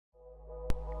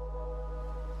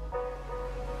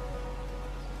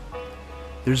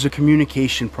There's a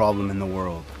communication problem in the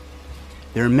world.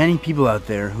 There are many people out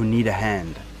there who need a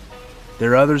hand.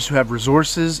 There are others who have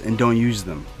resources and don't use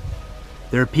them.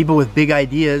 There are people with big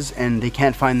ideas and they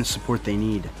can't find the support they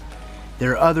need.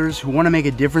 There are others who want to make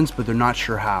a difference but they're not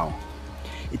sure how.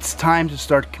 It's time to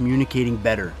start communicating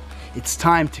better. It's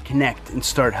time to connect and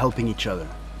start helping each other.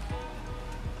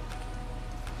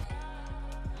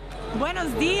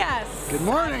 Buenos dias. Good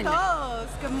morning. A todos.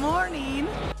 Good morning.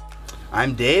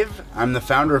 I'm Dave. I'm the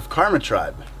founder of Karma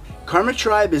Tribe. Karma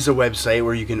Tribe is a website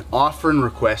where you can offer and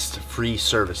request free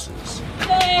services.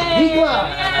 Hey!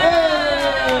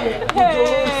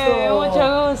 Hey!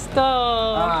 Mucho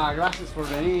gusto. Gracias por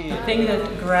venir. The thing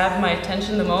that grabbed my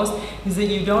attention the most is that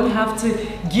you don't have to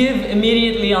give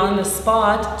immediately on the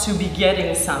spot to be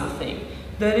getting something.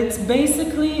 That it's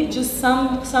basically just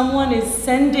someone is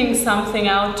sending something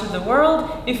out to the world.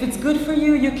 If it's good for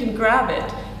you, you can grab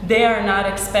it. They are not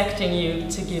expecting you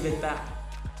to give it back.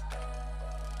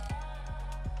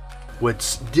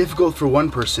 What's difficult for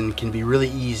one person can be really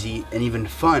easy and even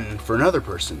fun for another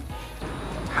person.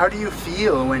 How do you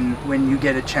feel when you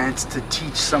get a chance to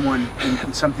teach someone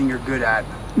in something you're good at?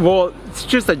 Well, it's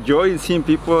just a joy in seeing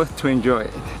people to enjoy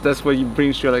it. That's what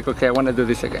brings you like, okay, I want to do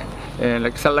this again. And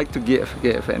like, so I like to give.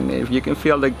 And if you can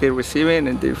feel like they're receiving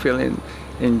and they're feeling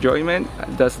enjoyment,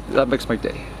 that makes my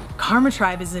day. Karma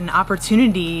Tribe is an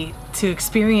opportunity to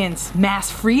experience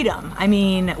mass freedom. I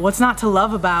mean, what's not to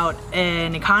love about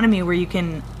an economy where you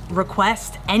can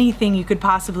request anything you could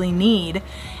possibly need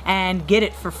and get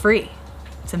it for free?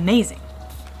 It's amazing.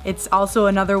 It's also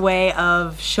another way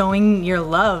of showing your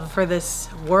love for this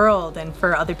world and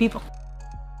for other people.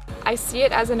 I see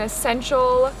it as an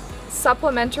essential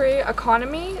supplementary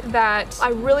economy that I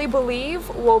really believe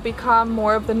will become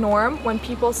more of the norm when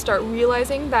people start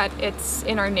realizing that it's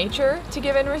in our nature to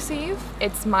give and receive.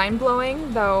 It's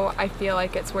mind-blowing, though I feel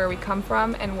like it's where we come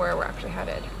from and where we're actually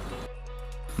headed.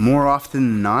 More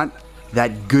often than not,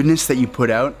 that goodness that you put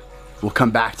out will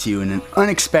come back to you in an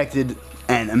unexpected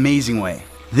and amazing way.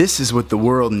 This is what the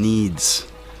world needs.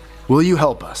 Will you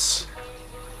help us?